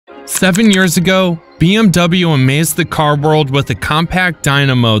7 years ago, BMW amazed the car world with a compact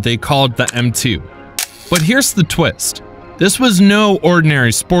dynamo they called the M2. But here's the twist. This was no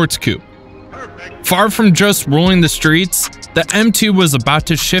ordinary sports coupe. Far from just ruling the streets, the M2 was about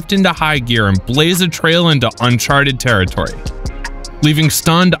to shift into high gear and blaze a trail into uncharted territory, leaving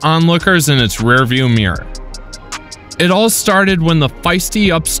stunned onlookers in its rearview mirror. It all started when the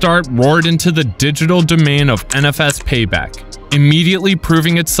feisty upstart roared into the digital domain of NFS Payback, immediately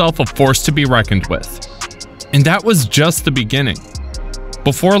proving itself a force to be reckoned with. And that was just the beginning.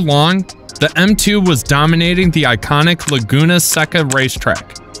 Before long, the M2 was dominating the iconic Laguna Seca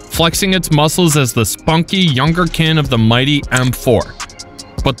racetrack, flexing its muscles as the spunky younger kin of the mighty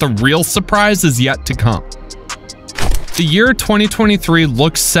M4. But the real surprise is yet to come. The year 2023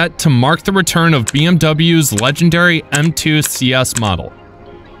 looks set to mark the return of BMW's legendary M2 CS model.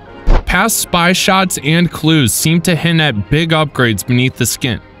 Past spy shots and clues seem to hint at big upgrades beneath the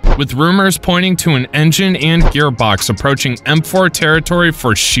skin, with rumors pointing to an engine and gearbox approaching M4 territory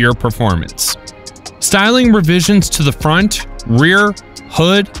for sheer performance. Styling revisions to the front, rear,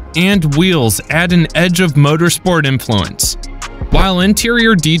 hood, and wheels add an edge of motorsport influence. While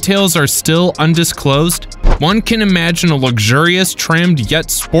interior details are still undisclosed, one can imagine a luxurious, trimmed yet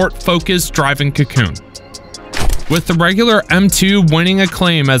sport-focused driving cocoon. With the regular M2 winning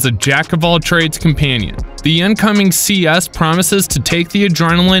acclaim as a jack-of-all-trades companion, the incoming CS promises to take the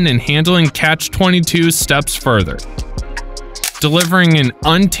adrenaline and handling catch-22 steps further, delivering an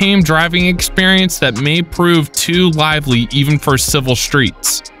untamed driving experience that may prove too lively even for civil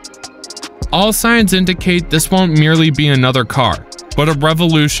streets. All signs indicate this won't merely be another car, but a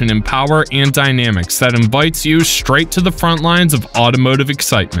revolution in power and dynamics that invites you straight to the front lines of automotive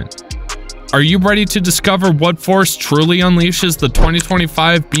excitement. Are you ready to discover what force truly unleashes the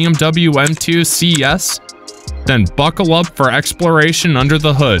 2025 BMW M2 CS? Then buckle up for exploration under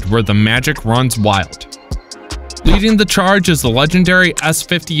the hood where the magic runs wild. Leading the charge is the legendary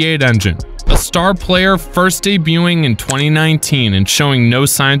S58 engine, a star player first debuting in 2019 and showing no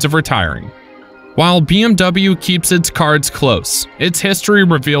signs of retiring. While BMW keeps its cards close, its history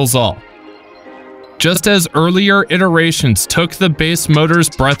reveals all. Just as earlier iterations took the base motor's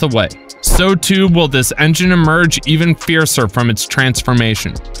breath away, so too will this engine emerge even fiercer from its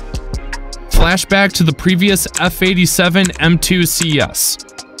transformation. Flashback to the previous F87 M2 CS.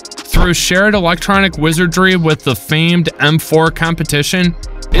 Through shared electronic wizardry with the famed M4 competition,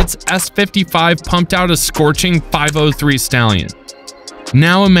 its S55 pumped out a scorching 503 Stallion.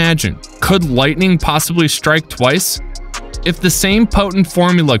 Now imagine, could lightning possibly strike twice? If the same potent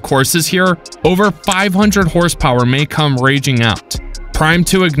formula courses here, over 500 horsepower may come raging out, primed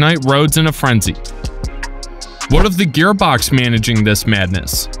to ignite roads in a frenzy. What of the gearbox managing this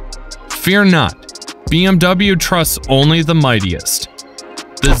madness? Fear not, BMW trusts only the mightiest.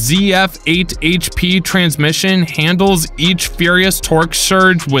 The ZF8 HP transmission handles each furious torque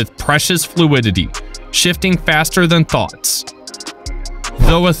surge with precious fluidity, shifting faster than thoughts.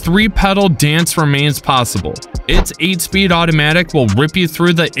 Though a 3-pedal dance remains possible, its 8-speed automatic will rip you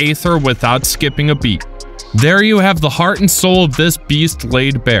through the aether without skipping a beat. There you have the heart and soul of this beast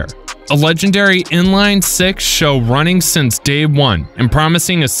laid bare. A legendary inline-6 show running since day one and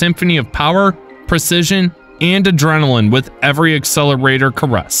promising a symphony of power, precision, and adrenaline with every accelerator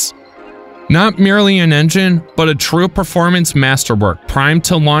caress. Not merely an engine, but a true performance masterwork primed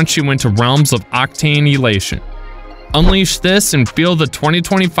to launch you into realms of octane elation. Unleash this and feel the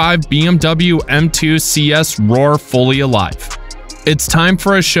 2025 BMW M2 CS roar fully alive. It's time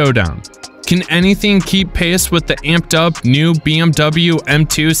for a showdown. Can anything keep pace with the amped up new BMW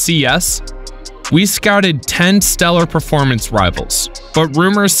M2 CS? We scouted 10 stellar performance rivals, but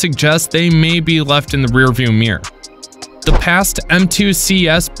rumors suggest they may be left in the rearview mirror. The past M2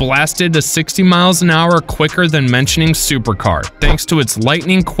 CS blasted to 60 miles an hour quicker than mentioning supercar, thanks to its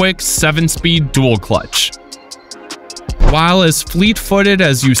lightning-quick 7-speed dual clutch. While as fleet-footed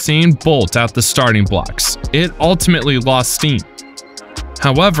as Usain Bolt at the starting blocks, it ultimately lost steam.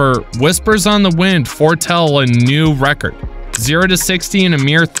 However, whispers on the wind foretell a new record, 0 to 60 in a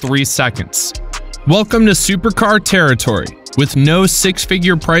mere 3 seconds. Welcome to supercar territory, with no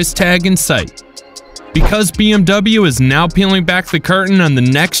 6-figure price tag in sight. Because BMW is now peeling back the curtain on the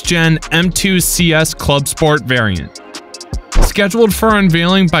next-gen M2 CS Club Sport variant. Scheduled for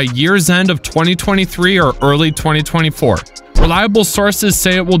unveiling by year's end of 2023 or early 2024, reliable sources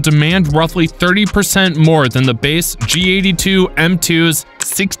say it will demand roughly 30% more than the base G82 M2's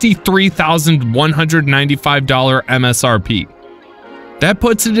 $63,195 MSRP. That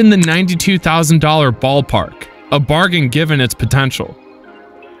puts it in the $92,000 ballpark, a bargain given its potential.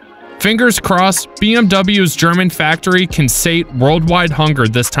 Fingers crossed, BMW's German factory can sate worldwide hunger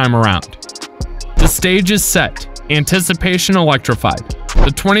this time around. The stage is set, anticipation electrified.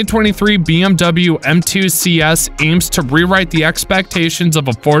 The 2023 BMW M2 CS aims to rewrite the expectations of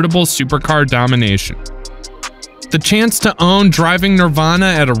affordable supercar domination. The chance to own driving nirvana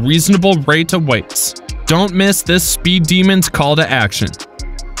at a reasonable rate awaits. Don't miss this speed demon's call to action.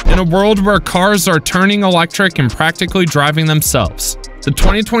 In a world where cars are turning electric and practically driving themselves, the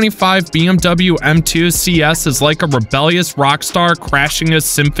 2025 BMW M2 CS is like a rebellious rock star crashing a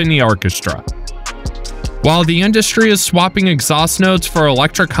symphony orchestra. While the industry is swapping exhaust notes for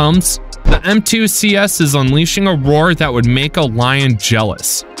electric hums, the M2 CS is unleashing a roar that would make a lion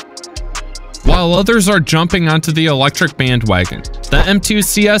jealous. While others are jumping onto the electric bandwagon, the M2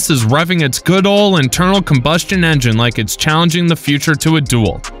 CS is revving its good old internal combustion engine like it's challenging the future to a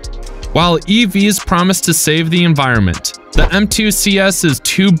duel. While EVs promise to save the environment, the M2 CS is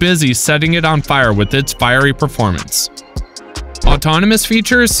too busy setting it on fire with its fiery performance. Autonomous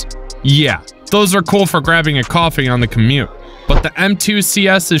features? Yeah, those are cool for grabbing a coffee on the commute, but the M2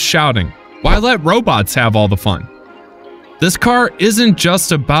 CS is shouting, why let robots have all the fun? This car isn't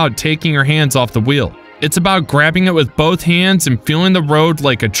just about taking your hands off the wheel, it's about grabbing it with both hands and feeling the road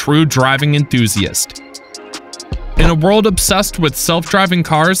like a true driving enthusiast. In a world obsessed with self-driving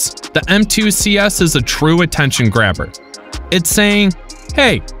cars, the M2 CS is a true attention grabber. It's saying,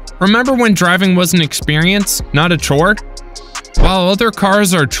 hey, remember when driving was an experience, not a chore? While other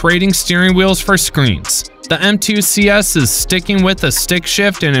cars are trading steering wheels for screens, the M2 CS is sticking with a stick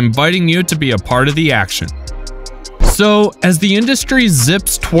shift and inviting you to be a part of the action. So, as the industry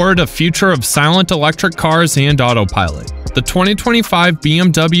zips toward a future of silent electric cars and autopilot, the 2025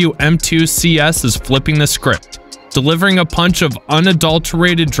 BMW M2 CS is flipping the script, delivering a punch of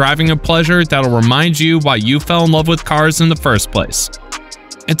unadulterated driving pleasure that'll remind you why you fell in love with cars in the first place.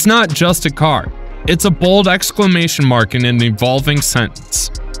 It's not just a car, it's a bold exclamation mark in an evolving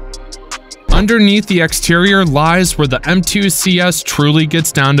sentence. Underneath the exterior lies where the M2 CS truly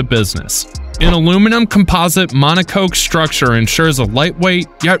gets down to business. An aluminum composite monocoque structure ensures a lightweight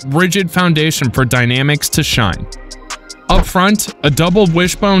yet rigid foundation for dynamics to shine. Up front, a double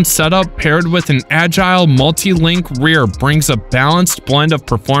wishbone setup paired with an agile multi-link rear brings a balanced blend of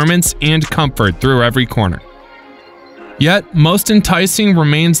performance and comfort through every corner. Yet, most enticing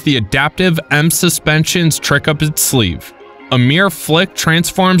remains the adaptive M suspension's trick up its sleeve. A mere flick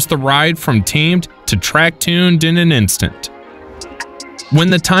transforms the ride from tamed to track-tuned in an instant. When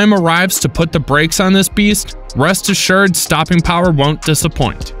the time arrives to put the brakes on this beast, rest assured stopping power won't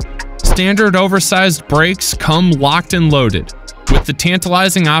disappoint. Standard oversized brakes come locked and loaded, with the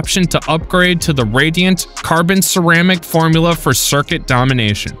tantalizing option to upgrade to the radiant carbon ceramic formula for circuit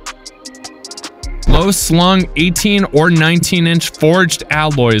domination. Low-slung 18 or 19-inch forged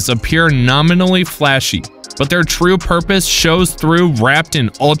alloys appear nominally flashy, but their true purpose shows through wrapped in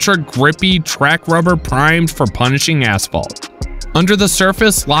ultra-grippy track rubber primed for punishing asphalt. Under the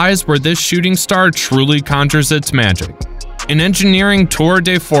surface lies where this shooting star truly conjures its magic. An engineering tour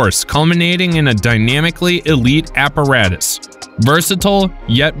de force culminating in a dynamically elite apparatus, versatile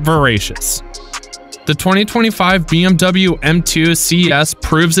yet voracious. The 2025 BMW M2 CS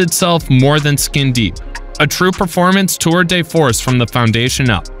proves itself more than skin deep, a true performance tour de force from the foundation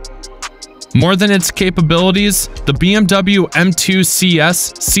up. More than its capabilities, the BMW M2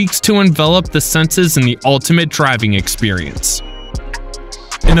 CS seeks to envelop the senses in the ultimate driving experience.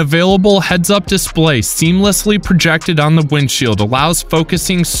 An available heads-up display seamlessly projected on the windshield allows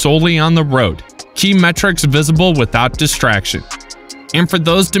focusing solely on the road, key metrics visible without distraction. And for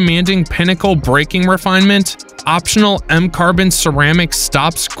those demanding pinnacle braking refinement, optional M-carbon ceramic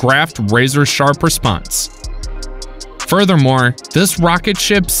stops graft razor-sharp response. Furthermore, this rocket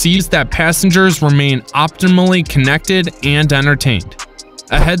ship sees that passengers remain optimally connected and entertained.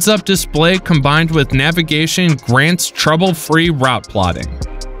 A heads-up display combined with navigation grants trouble-free route plotting.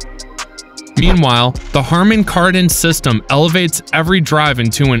 Meanwhile, the Harman Kardon system elevates every drive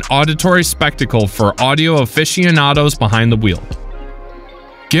into an auditory spectacle for audio aficionados behind the wheel.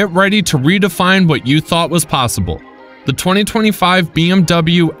 Get ready to redefine what you thought was possible. The 2025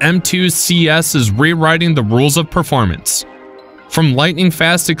 BMW M2 CS is rewriting the rules of performance. From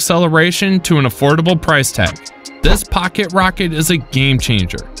lightning-fast acceleration to an affordable price tag, this pocket rocket is a game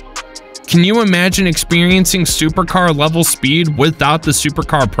changer. Can you imagine experiencing supercar-level speed without the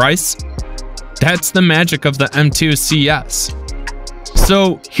supercar price? That's the magic of the M2 CS.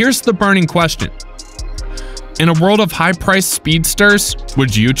 So here's the burning question. In a world of high-priced speedsters,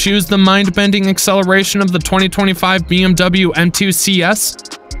 would you choose the mind-bending acceleration of the 2025 BMW M2 CS?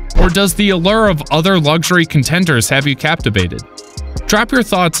 Or does the allure of other luxury contenders have you captivated? Drop your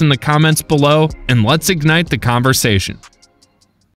thoughts in the comments below and let's ignite the conversation.